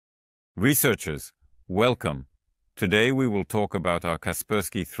Researchers, welcome. Today we will talk about our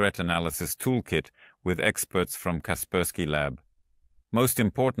Kaspersky Threat Analysis Toolkit with experts from Kaspersky Lab. Most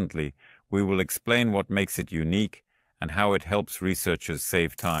importantly, we will explain what makes it unique and how it helps researchers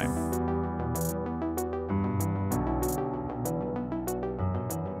save time.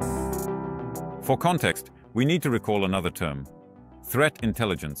 For context, we need to recall another term: threat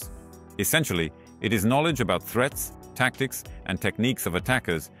intelligence. Essentially, it is knowledge about threats, tactics, and techniques of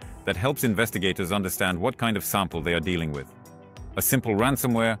attackers that helps investigators understand what kind of sample they are dealing with. A simple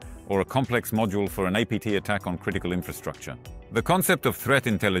ransomware or a complex module for an APT attack on critical infrastructure. The concept of threat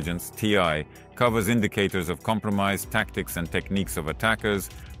intelligence, TI, covers indicators of compromise, tactics and techniques of attackers,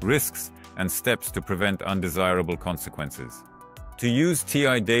 risks, and steps to prevent undesirable consequences. To use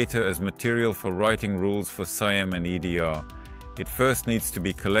TI data as material for writing rules for SIEM and EDR, it first needs to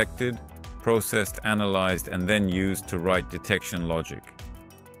be collected, processed, analyzed, and then used to write detection logic.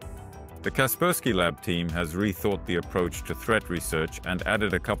 The Kaspersky Lab team has rethought the approach to threat research and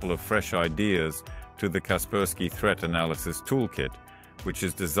added a couple of fresh ideas to the Kaspersky Threat Analysis Toolkit, which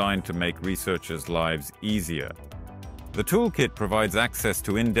is designed to make researchers' lives easier. The toolkit provides access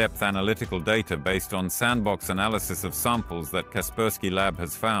to in-depth analytical data based on sandbox analysis of samples that Kaspersky Lab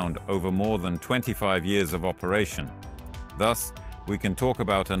has found over more than 25 years of operation. Thus, we can talk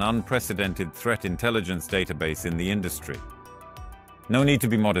about an unprecedented threat intelligence database in the industry. No need to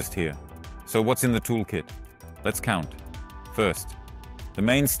be modest here. So what's in the toolkit? Let's count. First, the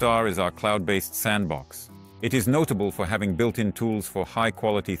main star is our cloud-based sandbox. It is notable for having built-in tools for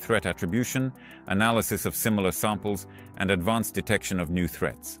high-quality threat attribution, analysis of similar samples, and advanced detection of new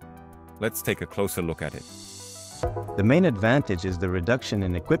threats. Let's take a closer look at it. The main advantage is the reduction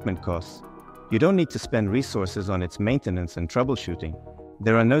in equipment costs. You don't need to spend resources on its maintenance and troubleshooting.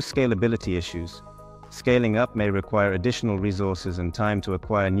 There are no scalability issues. Scaling up may require additional resources and time to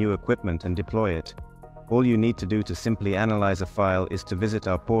acquire new equipment and deploy it. All you need to do to simply analyze a file is to visit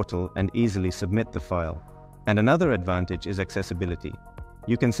our portal and easily submit the file. And another advantage is accessibility.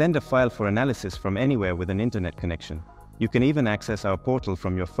 You can send a file for analysis from anywhere with an internet connection. You can even access our portal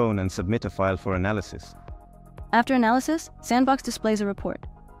from your phone and submit a file for analysis. After analysis, Sandbox displays a report: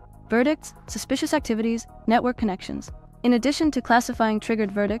 verdicts, suspicious activities, network connections. In addition to classifying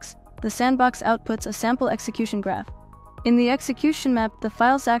triggered verdicts, the Sandbox outputs a sample execution graph. In the execution map, the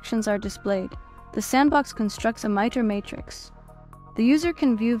file's actions are displayed. The Sandbox constructs a MITRE matrix. The user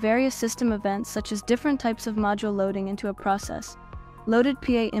can view various system events such as different types of module loading into a process, loaded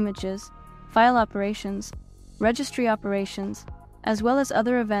PA images, file operations, registry operations, as well as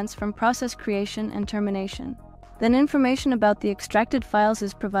other events from process creation and termination. Then information about the extracted files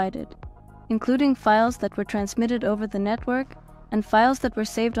is provided, including files that were transmitted over the network and files that were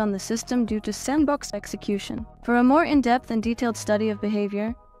saved on the system due to Sandbox execution. For a more in-depth and detailed study of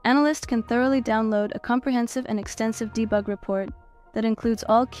behavior, analysts can thoroughly download a comprehensive and extensive debug report that includes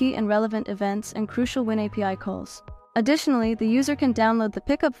all key and relevant events and crucial WinAPI calls. Additionally, the user can download the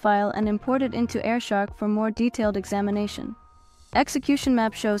pickup file and import it into AirShark for more detailed examination. Execution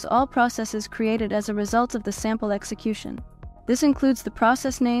map shows all processes created as a result of the sample execution. This includes the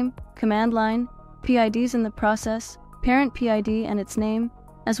process name, command line, PIDs in the process, parent PID and its name,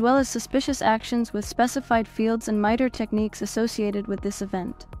 as well as suspicious actions with specified fields and MITRE techniques associated with this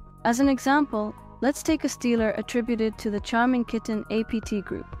event. As an example, let's take a stealer attributed to the Charming Kitten APT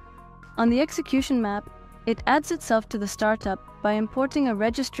group. On the execution map, it adds itself to the startup by importing a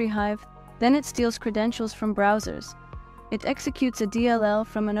registry hive, then it steals credentials from browsers. It executes a DLL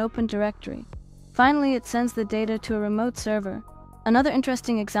from an open directory. Finally, it sends the data to a remote server. Another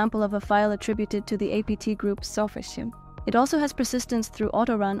interesting example of a file attributed to the APT group Sophicium. It also has persistence through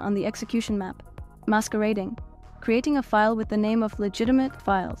autorun on the execution map, masquerading, creating a file with the name of legitimate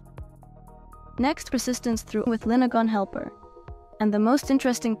files. Next, persistence through with Linagon helper. And the most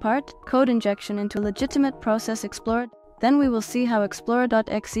interesting part, code injection into legitimate process explored. Then we will see how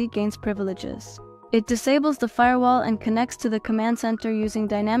explorer.exe gains privileges. It disables the firewall and connects to the command center using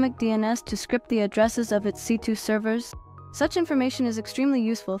dynamic DNS to script the addresses of its C2 servers. Such information is extremely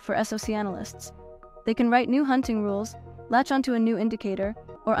useful for SOC analysts. They can write new hunting rules, latch onto a new indicator,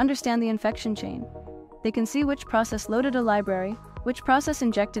 or understand the infection chain. They can see which process loaded a library, which process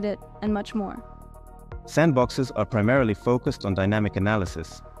injected it, and much more. Sandboxes are primarily focused on dynamic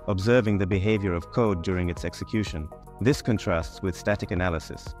analysis, observing the behavior of code during its execution. This contrasts with static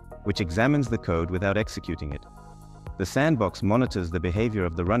analysis, which examines the code without executing it. The sandbox monitors the behavior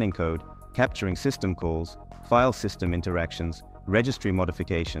of the running code, capturing system calls, file system interactions, registry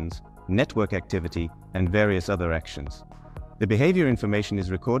modifications, network activity, and various other actions. The behavior information is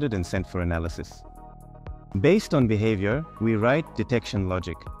recorded and sent for analysis. Based on behavior, we write detection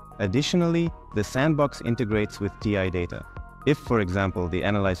logic. Additionally, the sandbox integrates with TI data. If, for example, the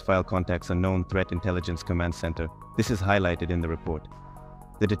analyzed file contacts a known threat intelligence command center, this is highlighted in the report.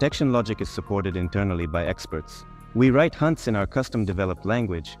 The detection logic is supported internally by experts. We write hunts in our custom-developed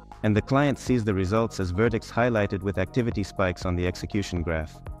language, and the client sees the results as verdicts highlighted with activity spikes on the execution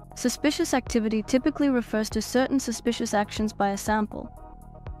graph. Suspicious activity typically refers to certain suspicious actions by a sample.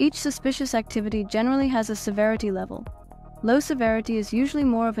 Each suspicious activity generally has a severity level. Low severity is usually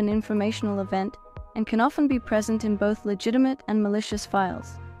more of an informational event and can often be present in both legitimate and malicious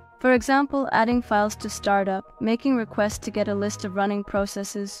files. For example, adding files to startup, making requests to get a list of running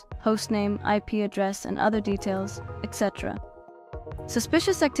processes, hostname, IP address, and other details, etc.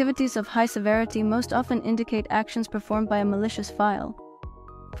 Suspicious activities of high severity most often indicate actions performed by a malicious file.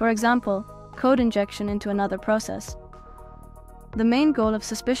 For example, code injection into another process. The main goal of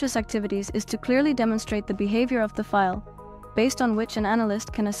suspicious activities is to clearly demonstrate the behavior of the file, based on which an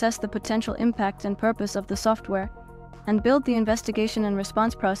analyst can assess the potential impact and purpose of the software, and build the investigation and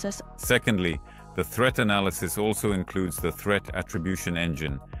response process. Secondly, the threat analysis also includes the threat attribution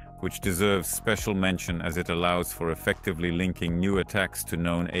engine, which deserves special mention as it allows for effectively linking new attacks to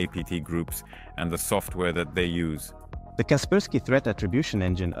known APT groups and the software that they use. The Kaspersky threat attribution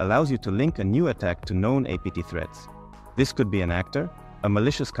engine allows you to link a new attack to known APT threats. This could be an actor, a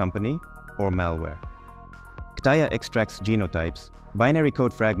malicious company, or malware. CTIA extracts genotypes, binary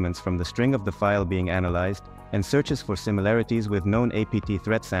code fragments from the string of the file being analyzed, and searches for similarities with known APT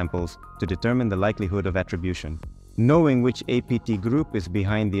threat samples to determine the likelihood of attribution. Knowing which APT group is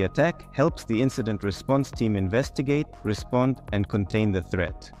behind the attack helps the incident response team investigate, respond, and contain the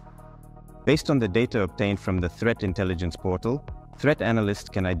threat. Based on the data obtained from the Threat Intelligence Portal, threat analysts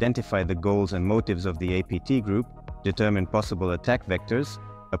can identify the goals and motives of the APT group, determine possible attack vectors,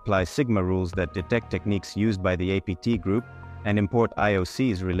 apply Sigma rules that detect techniques used by the APT group, and import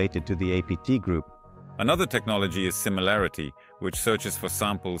IOCs related to the APT group. Another technology is Similarity, which searches for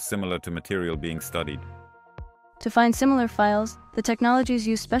samples similar to material being studied. To find similar files, the technologies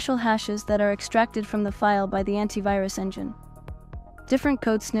use special hashes that are extracted from the file by the antivirus engine. Different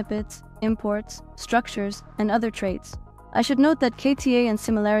code snippets, imports, structures, and other traits. I should note that KTA and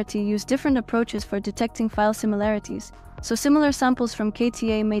Similarity use different approaches for detecting file similarities, so similar samples from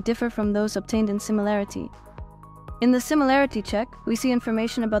KTA may differ from those obtained in Similarity. In the Similarity Check, we see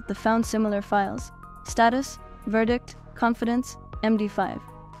information about the found similar files: status, verdict, confidence, MD5.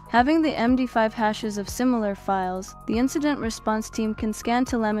 Having the MD5 hashes of similar files, the incident response team can scan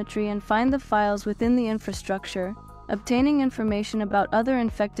telemetry and find the files within the infrastructure, obtaining information about other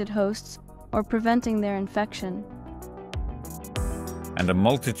infected hosts or preventing their infection. And a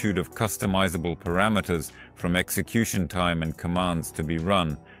multitude of customizable parameters from execution time and commands to be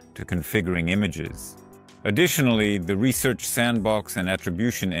run to configuring images. Additionally, the Research Sandbox and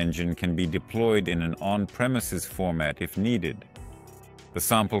Attribution engine can be deployed in an on-premises format if needed. The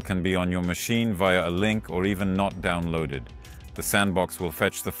sample can be on your machine via a link or even not downloaded. The sandbox will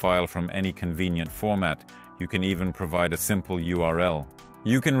fetch the file from any convenient format. You can even provide a simple URL.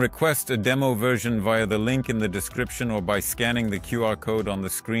 You can request a demo version via the link in the description or by scanning the QR code on the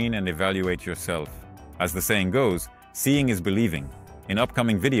screen and evaluate yourself. As the saying goes, seeing is believing. In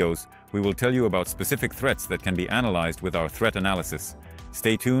upcoming videos, we will tell you about specific threats that can be analyzed with our threat analysis.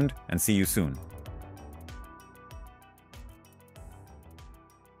 Stay tuned and see you soon.